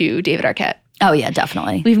goes to David Arquette. Oh, yeah,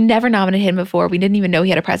 definitely. We've never nominated him before. We didn't even know he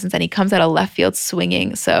had a presence, and he comes out of left field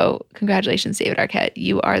swinging. So congratulations, David Arquette.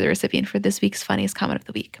 You are the recipient for this week's Funniest Comment of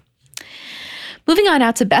the Week. Moving on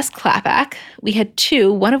now to Best Clapback. We had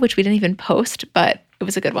 2, one of which we didn't even post, but it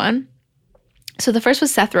was a good one. So the first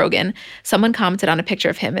was Seth Rogen. Someone commented on a picture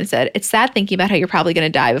of him and said, it's sad thinking about how you're probably going to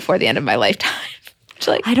die before the end of my lifetime.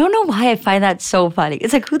 Like, I don't know why I find that so funny.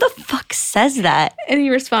 It's like, who the fuck says that? And he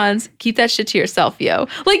responds, keep that shit to yourself, yo.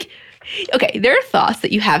 Like, okay, there are thoughts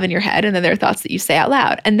that you have in your head and then there are thoughts that you say out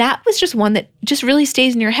loud. And that was just one that just really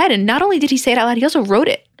stays in your head. And not only did he say it out loud, he also wrote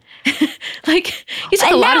it. Like, he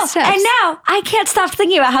took a lot of steps. And now I can't stop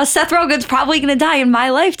thinking about how Seth Rogen's probably going to die in my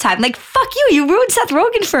lifetime. Like, fuck you. You ruined Seth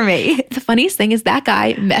Rogen for me. The funniest thing is that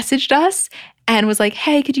guy messaged us and was like,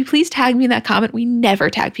 hey, could you please tag me in that comment? We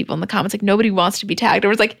never tag people in the comments. Like, nobody wants to be tagged. I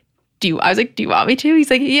was like, do you want me to?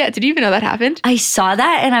 He's like, yeah. Did you even know that happened? I saw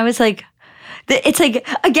that and I was like, it's like,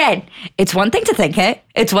 again, it's one thing to think it.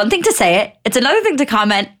 It's one thing to say it. It's another thing to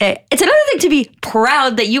comment it. It's another thing to be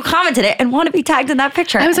proud that you commented it and want to be tagged in that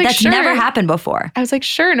picture. I was like, that's never happened before. I was like,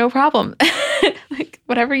 sure, no problem. Like,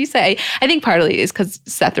 whatever you say. I think partly is because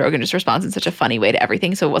Seth Rogen just responds in such a funny way to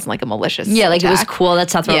everything, so it wasn't like a malicious attack. It was cool that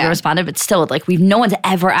Seth Rogen responded, but still, like, no one's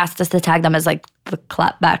ever asked us to tag them as like the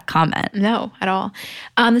clapback comment. No, at all.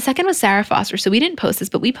 The second was Sarah Foster. So we didn't post this,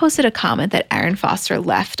 but we posted a comment that Aaron Foster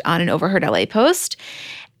left on an Overheard LA post.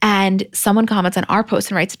 And someone comments on our post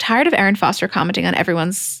and writes, tired of Aaron Foster commenting on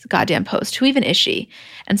everyone's goddamn post. Who even is she?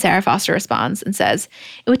 And Sarah Foster responds and says,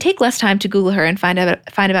 it would take less time to Google her and find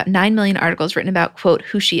about 9 million articles written about, quote,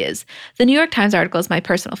 who she is. The New York Times article is my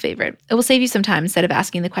personal favorite. It will save you some time instead of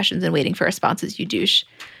asking the questions and waiting for responses, you douche.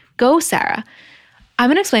 Go, Sarah. I'm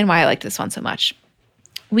going to explain why I liked this one so much.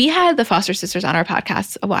 We had the Foster sisters on our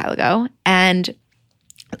podcast a while ago, and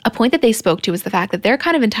a point that they spoke to was the fact that their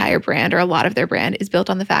kind of entire brand, or a lot of their brand, is built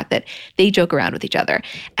on the fact that they joke around with each other.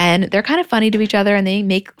 And they're kind of funny to each other and they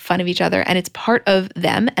make fun of each other. And it's part of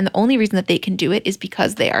them. And the only reason that they can do it is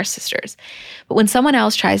because they are sisters. But when someone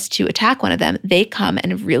else tries to attack one of them, they come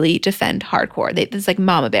and really defend hardcore. It's like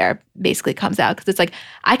Mama Bear basically comes out, because it's like,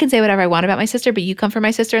 I can say whatever I want about my sister, but you come for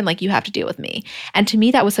my sister and like you have to deal with me. And to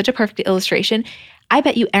me, that was such a perfect illustration. I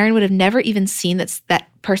bet you Aaron would have never even seen that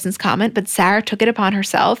person's comment, but Sarah took it upon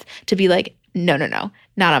herself to be like, no,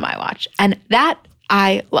 not on my watch. And that,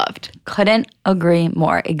 I loved. Couldn't agree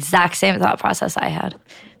more. Exact same thought process I had.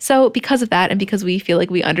 So because of that, and because we feel like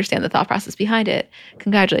we understand the thought process behind it,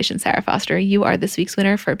 congratulations, Sarah Foster. You are this week's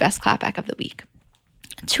winner for Best Clapback of the Week.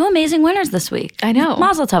 2 amazing winners this week. I know.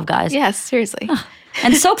 Mazel tov, guys. Yes, seriously.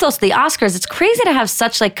 And so close to the Oscars. It's crazy to have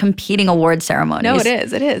such like competing award ceremonies. No, it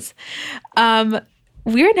is. It is.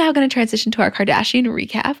 We're now going to transition to our Kardashian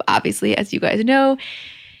recap. Obviously, as you guys know,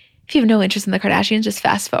 if you have no interest in the Kardashians, just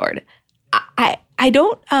fast forward. I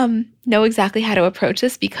don't know exactly how to approach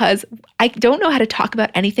this because I don't know how to talk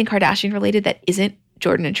about anything Kardashian related that isn't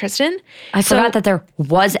Jordan and Tristan. I forgot that there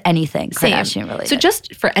was anything Kardashian related. So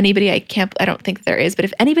just for anybody, I don't think there is, but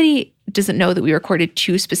if anybody doesn't know that we recorded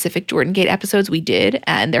 2 specific Jordan Gate episodes, we did,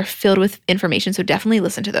 and they're filled with information. So definitely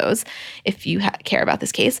listen to those if you care about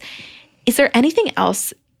this case. Is there anything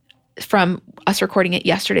else from us recording it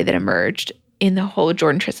yesterday that emerged in the whole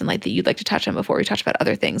Jordan Tristan light that you'd like to touch on before we touch about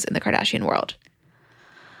other things in the Kardashian world?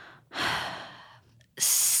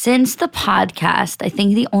 Since the podcast, I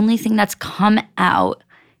think the only thing that's come out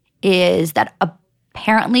is that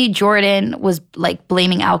apparently Jordan was like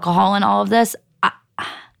blaming alcohol and all of this.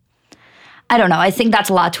 I don't know. I think that's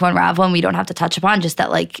a lot to unravel and we don't have to touch upon, just that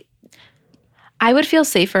like I would feel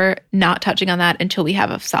safer not touching on that until we have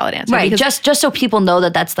a solid answer. Right, just so people know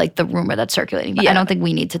that that's like the rumor that's circulating. But I don't think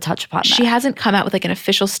we need to touch upon that. She hasn't come out with like an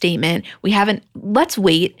official statement. We haven't. Let's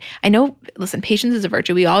wait. I know, listen, patience is a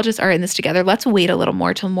virtue. We all just are in this together. Let's wait a little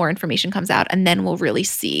more till more information comes out and then we'll really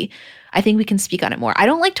see. I think we can speak on it more. I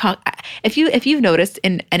don't like talk. If you've noticed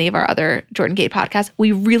in any of our other Jordan Gate podcasts,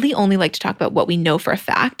 we really only like to talk about what we know for a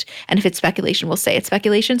fact. And if it's speculation, we'll say it's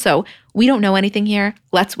speculation. So we don't know anything here.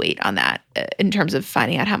 Let's wait on that in terms of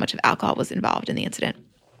finding out how much of alcohol was involved in the incident.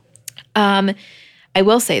 I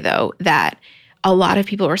will say, though, that a lot of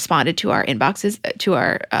people responded to our inboxes, to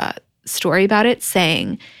our story about it,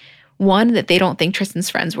 saying, one, that they don't think Tristan's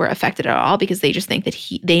friends were affected at all because they just think that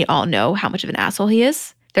they all know how much of an asshole he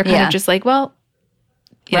is. They're kind of just like, well,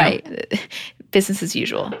 right, business as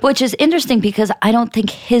usual. Which is interesting because I don't think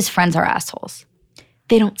his friends are assholes.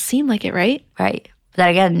 They don't seem like it, right? Right. But then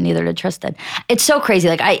again, neither did Tristan. It's so crazy.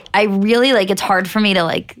 Like I really like, it's hard for me to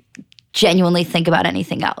like genuinely think about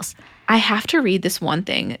anything else. I have to read this one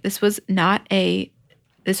thing. This was not an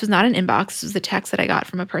inbox. This was a text that I got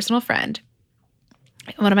from a personal friend,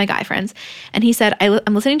 one of my guy friends. And he said,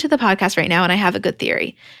 I'm listening to the podcast right now and I have a good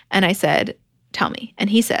theory. And I said, tell me. And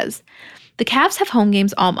he says, the Cavs have home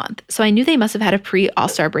games all month, so I knew they must have had a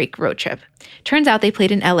pre-All-Star break road trip. Turns out they played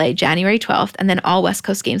in LA January 12th and then all West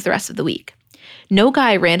Coast games the rest of the week. No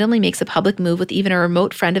guy randomly makes a public move with even a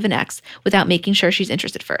remote friend of an ex without making sure she's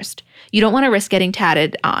interested first. You don't want to risk getting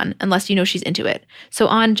tatted on unless you know she's into it. So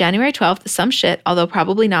on January 12th, some shit, although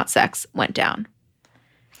probably not sex, went down.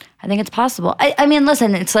 I think it's possible. I mean,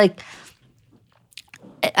 listen, it's like,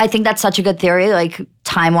 I think that's such a good theory, like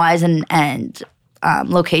time-wise and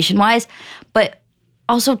location-wise. But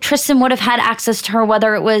also, Tristan would have had access to her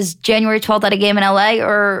whether it was January 12th at a game in LA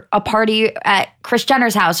or a party at Kris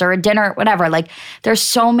Jenner's house or a dinner, whatever. Like, there's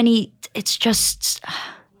so many. It's just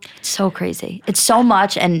it's so crazy. It's so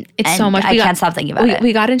much, and so much. I can't stop thinking about it.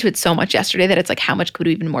 We got into it so much yesterday that it's like, how much could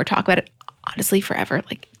we even more talk about it? Honestly, forever.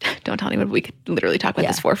 Like, don't tell anyone. We could literally talk about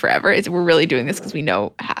this for forever. We're really doing this because we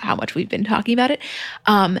know how much we've been talking about it.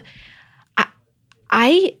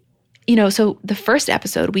 So the first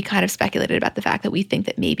episode, we kind of speculated about the fact that we think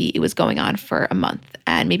that maybe it was going on for a month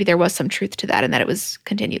and maybe there was some truth to that and that it was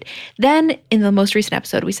continued. Then in the most recent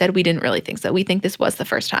episode, we said we didn't really think so. We think this was the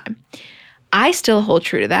first time. I still hold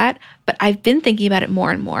true to that, but I've been thinking about it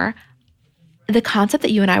more and more. The concept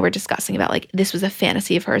that you and I were discussing about like this was a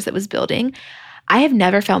fantasy of hers that was building, I have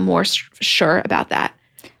never felt more sure about that.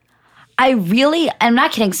 I'm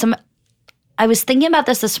not kidding. I was thinking about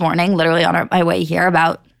this morning, literally on my way here,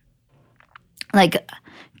 about like,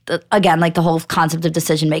 again, like the whole concept of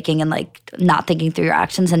decision making and like not thinking through your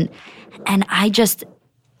actions. And I just,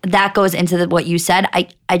 that goes into what you said.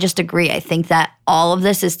 I just agree. I think that all of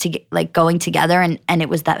this is like going together and it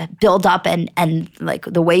was that build up and like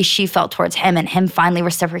the way she felt towards him and him finally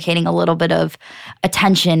reciprocating a little bit of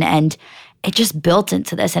attention, and it just built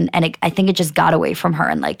into this and I think it just got away from her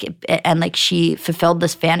and like like she fulfilled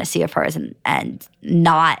this fantasy of hers and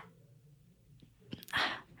not.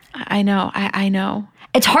 I know.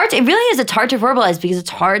 It's hard. It really is. It's hard to verbalize because it's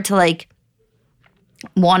hard to like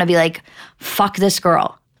want to be like, fuck this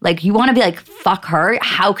girl. Like you want to be like, fuck her.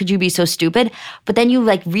 How could you be so stupid? But then you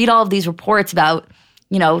like read all of these reports about,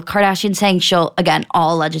 Kardashian saying she'll, again,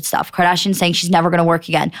 all alleged stuff. Kardashian saying she's never going to work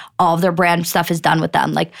again. All of their brand stuff is done with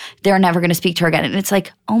them. Like they're never going to speak to her again. And it's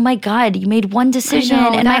like, oh my God, you made one decision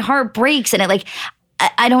and my heart breaks. And it like,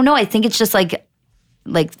 I don't know. I think it's just like,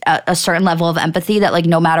 like a certain level of empathy that like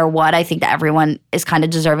no matter what, I think that everyone is kind of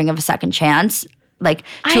deserving of a second chance, like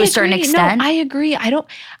to a certain extent. No, I agree.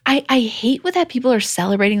 I hate that people are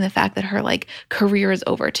celebrating the fact that her like career is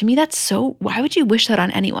over. To me, that's so, why would you wish that on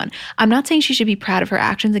anyone? I'm not saying she should be proud of her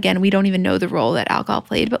actions. Again, we don't even know the role that alcohol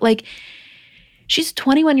played, but like she's a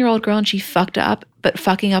 21-year-old girl and she fucked up, but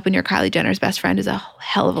fucking up when you're Kylie Jenner's best friend is a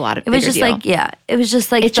hell of a lot of bigger deal. It was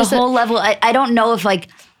just like the whole level. I don't know if like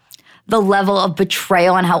the level of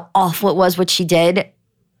betrayal and how awful it was what she did,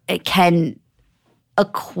 it can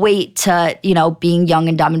equate to, you know, being young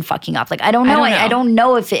and dumb and fucking up. Like, I don't know. I don't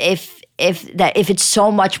know if it's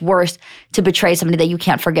so much worse to betray somebody that you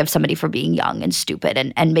can't forgive somebody for being young and stupid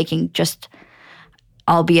and making just,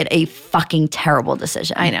 albeit a fucking terrible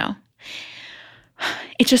decision. I know.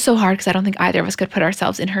 It's just so hard because I don't think either of us could put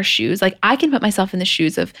ourselves in her shoes. Like, I can put myself in the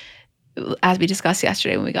shoes of, as we discussed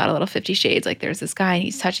yesterday when we got a little 50 Shades, like there's this guy and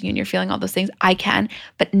he's touching you and you're feeling all those things. I can,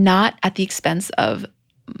 but not at the expense of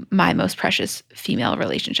my most precious female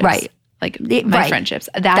relationships. Right. Like my friendships.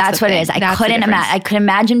 That's what it is. I could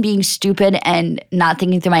imagine being stupid and not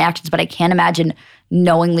thinking through my actions, but I can't imagine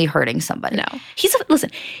knowingly hurting somebody. No. He's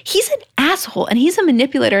an asshole and he's a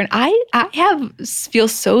manipulator. And I feel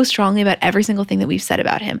so strongly about every single thing that we've said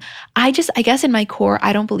about him. I guess in my core,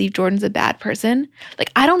 I don't believe Jordan's a bad person.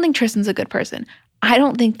 Like, I don't think Tristan's a good person. I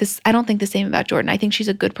don't think the same about Jordan. I think she's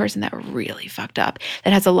a good person that really fucked up,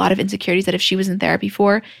 that has a lot of insecurities that if she was in therapy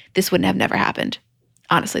for, this wouldn't have never happened.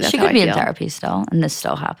 Honestly, that's how I feel. She could be in therapy still, and this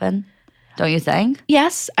still happened. Don't you think?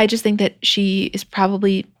 Yes. I just think that she is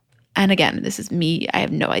probably, and again, this is me, I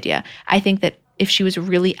have no idea. I think that if she was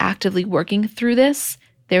really actively working through this,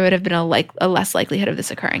 there would have been a less likelihood of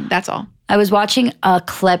this occurring. That's all. I was watching a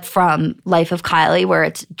clip from Life of Kylie where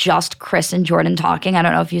it's just Chris and Jordan talking. I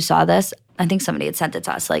don't know if you saw this. I think somebody had sent it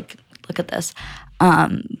to us, like, look at this.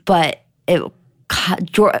 But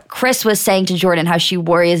Chris was saying to Jordan how she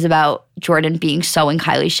worries about Jordan being so in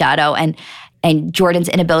Kylie's shadow and Jordan's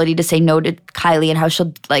inability to say no to Kylie and how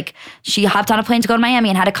she hopped on a plane to go to Miami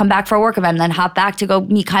and had to come back for a work event and then hop back to go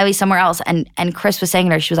meet Kylie somewhere else. And Chris was saying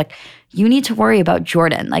to her, she was like, you need to worry about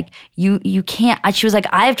Jordan. Like, you can't. She was like,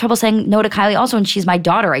 I have trouble saying no to Kylie also, and she's my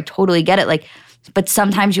daughter. I totally get it. Like, but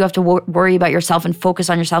sometimes you have to worry about yourself and focus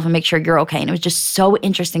on yourself and make sure you're okay. And it was just so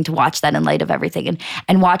interesting to watch that in light of everything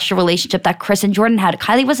and watch the relationship that Chris and Jordan had.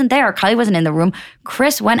 Kylie wasn't there. Kylie wasn't in the room.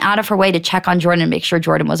 Chris went out of her way to check on Jordan and make sure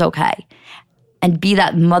Jordan was okay and be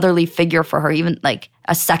that motherly figure for her, even like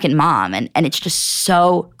a second mom. And it's just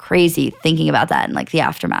so crazy thinking about that and like the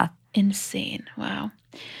aftermath. Insane. Wow.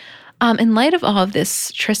 In light of all of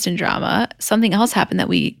this Tristan drama, something else happened that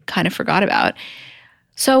we kind of forgot about.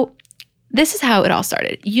 So this is how it all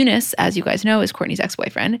started. Eunice, as you guys know, is Courtney's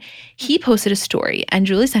ex-boyfriend. He posted a story and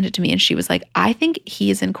Julie sent it to me and she was like, I think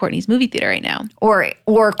he is in Courtney's movie theater right now.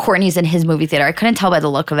 Or Courtney's in his movie theater. I couldn't tell by the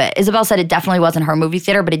look of it. Isabel said it definitely wasn't her movie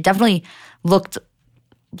theater, but it definitely looked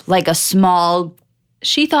like a small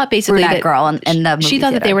she thought basically that girl in the movie she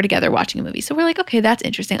thought theater. That they were together watching a movie. So we're like, okay, that's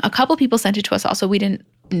interesting. A couple people sent it to us also. We didn't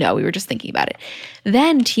know. We were just thinking about it.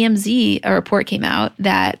 Then TMZ, a report came out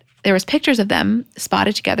that there was pictures of them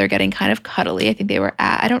spotted together getting kind of cuddly. I think they were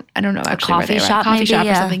at, I don't know actually where they were at. Coffee shop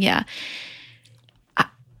or something, yeah.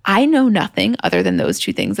 I know nothing other than those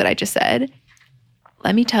two things that I just said.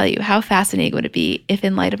 Let me tell you, how fascinating would it be if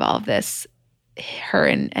in light of all of this, her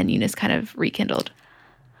and Eunice kind of rekindled?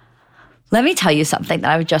 Let me tell you something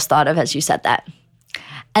that I just thought of as you said that.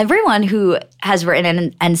 Everyone who has written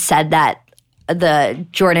in and said that the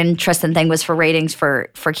Jordan Tristan thing was for ratings for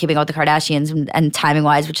keeping up with the Kardashians and timing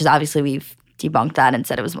wise, which is obviously we've debunked that and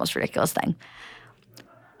said it was the most ridiculous thing.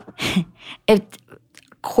 If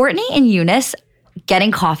Courtney and Eunice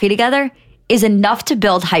getting coffee together is enough to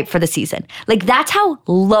build hype for the season. Like, that's how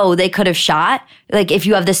low they could have shot. Like, if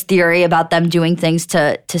you have this theory about them doing things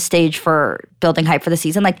to stage for building hype for the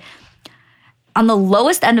season, like on the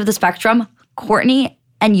lowest end of the spectrum, Courtney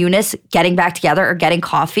and Eunice getting back together or getting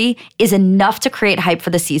coffee is enough to create hype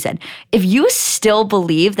for the season. If you still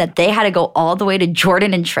believe that they had to go all the way to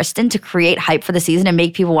Jordan and Tristan to create hype for the season and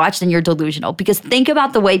make people watch, then you're delusional. Because think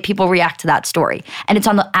about the way people react to that story. And it's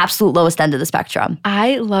on the absolute lowest end of the spectrum.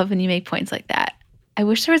 I love when you make points like that. I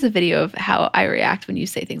wish there was a video of how I react when you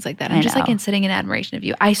say things like that. I'm just like sitting in admiration of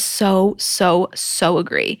you. I so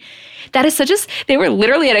agree. That is they were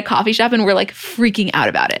literally at a coffee shop and we're like freaking out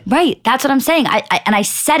about it. Right. That's what I'm saying. I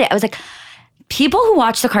said it. I was like, people who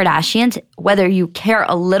watch the Kardashians, whether you care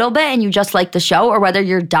a little bit and you just like the show or whether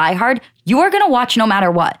you're diehard, you are going to watch no matter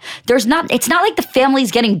what. It's not like the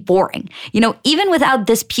family's getting boring. You know, even without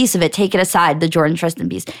this piece of it, take it aside, the Jordan Tristan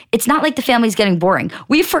piece, it's not like the family's getting boring.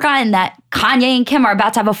 We've forgotten that Kanye and Kim are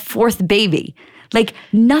about to have a fourth baby. Like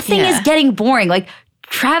nothing Yeah. is getting boring. Like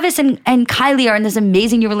Travis and Kylie are in this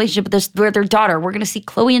amazing new relationship with their daughter. We're going to see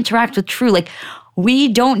Chloe interact with True. Like we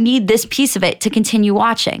don't need this piece of it to continue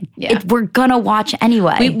watching. Yeah. We're going to watch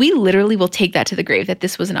anyway. We literally will take that to the grave that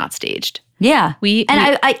this was not staged. Yeah.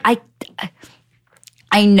 I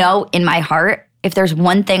know in my heart, if there's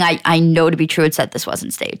one thing I know to be true, it's that this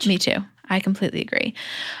wasn't staged. Me too. I completely agree.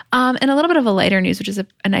 And a little bit of a lighter news, which is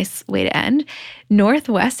a nice way to end.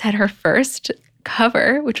 Northwest had her first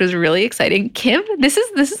cover, which was really exciting. Kim, this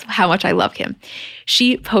is how much I love Kim.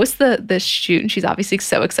 She posts the shoot and she's obviously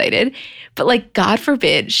so excited, but like God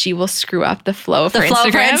forbid she will screw up the flow of her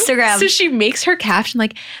Instagram. So she makes her caption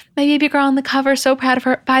like, "My baby girl on the cover, so proud of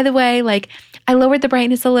her. By the way, like I lowered the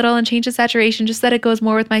brightness a little and changed the saturation just so that it goes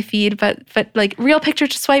more with my feed, but like real picture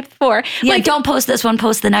to swipe for." Yeah, like, don't post this one,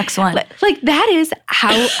 post the next one. like that is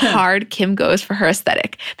how hard Kim goes for her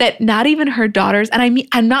aesthetic. That not even her daughters, and I mean,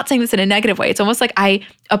 I'm not saying this in a negative way. It's almost like I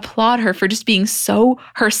applaud her for just being so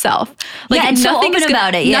herself. Like, yeah, and so open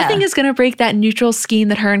about it. Yeah. Nothing is going to break that neutral scheme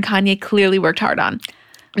that her and Kanye clearly worked hard on.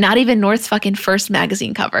 Not even North's fucking first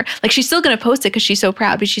magazine cover. Like she's still going to post it because she's so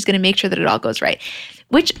proud, but she's going to make sure that it all goes right.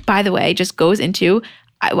 Which, by the way, just goes into,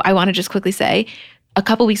 I want to just quickly say, a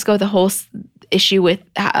couple weeks ago, the whole issue with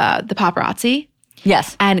the paparazzi.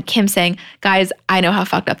 Yes. And Kim saying, "Guys, I know how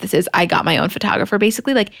fucked up this is. I got my own photographer."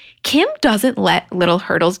 Basically, like Kim doesn't let little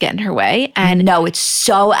hurdles get in her way. And no, it's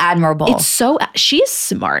so admirable. She is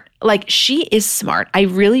smart. Like she is smart. I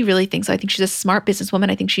really, really think so. I think she's a smart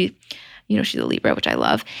businesswoman. I think she's a Libra, which I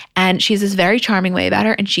love. And she has this very charming way about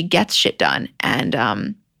her and she gets shit done. And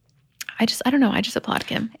I don't know. I just applaud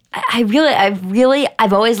Kim.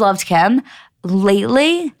 I've always loved Kim.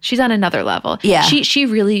 Lately, she's on another level. Yeah. She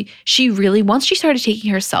really, once she started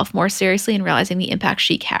taking herself more seriously and realizing the impact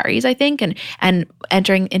she carries, I think, and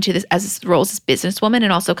entering into this as roles as businesswoman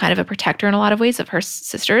and also kind of a protector in a lot of ways of her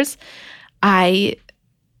sisters, I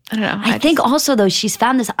don't know. I think also, though, she's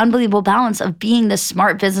found this unbelievable balance of being this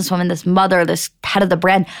smart businesswoman, this mother, this head of the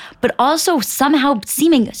brand, but also somehow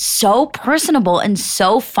seeming so personable and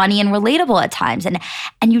so funny and relatable at times. And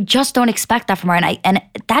you just don't expect that from her. And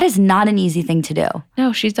that is not an easy thing to do.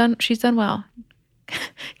 No, she's done well.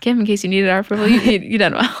 Kim, in case you needed our approval, you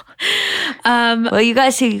done well. Well, you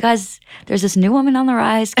guys, there's this new woman on the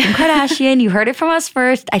rise, Kim Kardashian. You heard it from us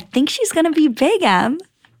first. I think she's going to be big, Em.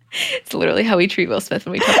 It's literally how we treat Will Smith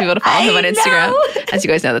when we tell people to follow him on Instagram. As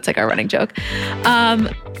you guys know, that's like our running joke.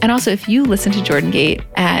 And also, if you listened to Jordan Gate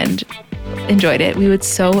and enjoyed it, we would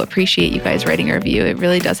so appreciate you guys writing a review. It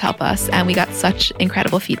really does help us. And we got such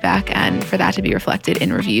incredible feedback. And for that to be reflected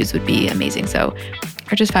in reviews would be amazing. So,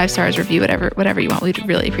 or just 5 stars review, whatever you want. We'd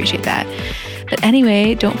really appreciate that. But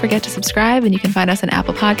anyway, don't forget to subscribe. And you can find us on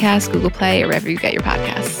Apple Podcasts, Google Play, or wherever you get your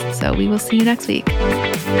podcasts. So we will see you next week.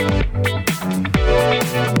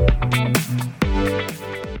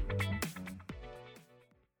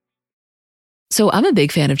 So I'm a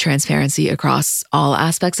big fan of transparency across all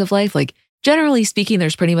aspects of life. Like, generally speaking,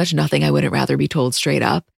 there's pretty much nothing I wouldn't rather be told straight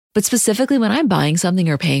up. But specifically when I'm buying something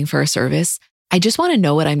or paying for a service, I just want to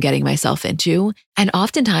know what I'm getting myself into. And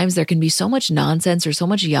oftentimes there can be so much nonsense or so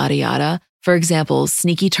much yada yada. For example,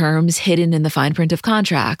 sneaky terms hidden in the fine print of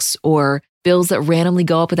contracts, or bills that randomly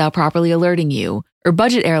go up without properly alerting you, or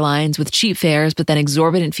budget airlines with cheap fares but then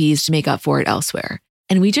exorbitant fees to make up for it elsewhere.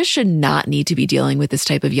 And we just should not need to be dealing with this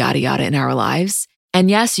type of yada yada in our lives. And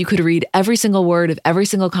yes, you could read every single word of every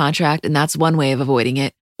single contract, and that's one way of avoiding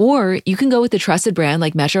it. Or you can go with a trusted brand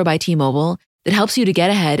like Metro by T-Mobile that helps you to get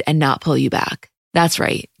ahead and not pull you back. That's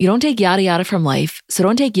right. You don't take yada yada from life, so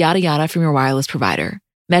don't take yada yada from your wireless provider.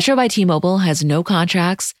 Metro by T-Mobile has no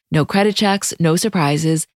contracts, no credit checks, no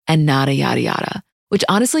surprises, and nada yada yada, which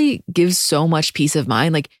honestly gives so much peace of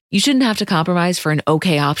mind. Like, you shouldn't have to compromise for an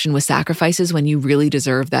okay option with sacrifices when you really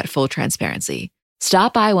deserve that full transparency.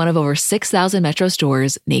 Stop by one of over 6,000 Metro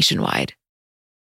stores nationwide.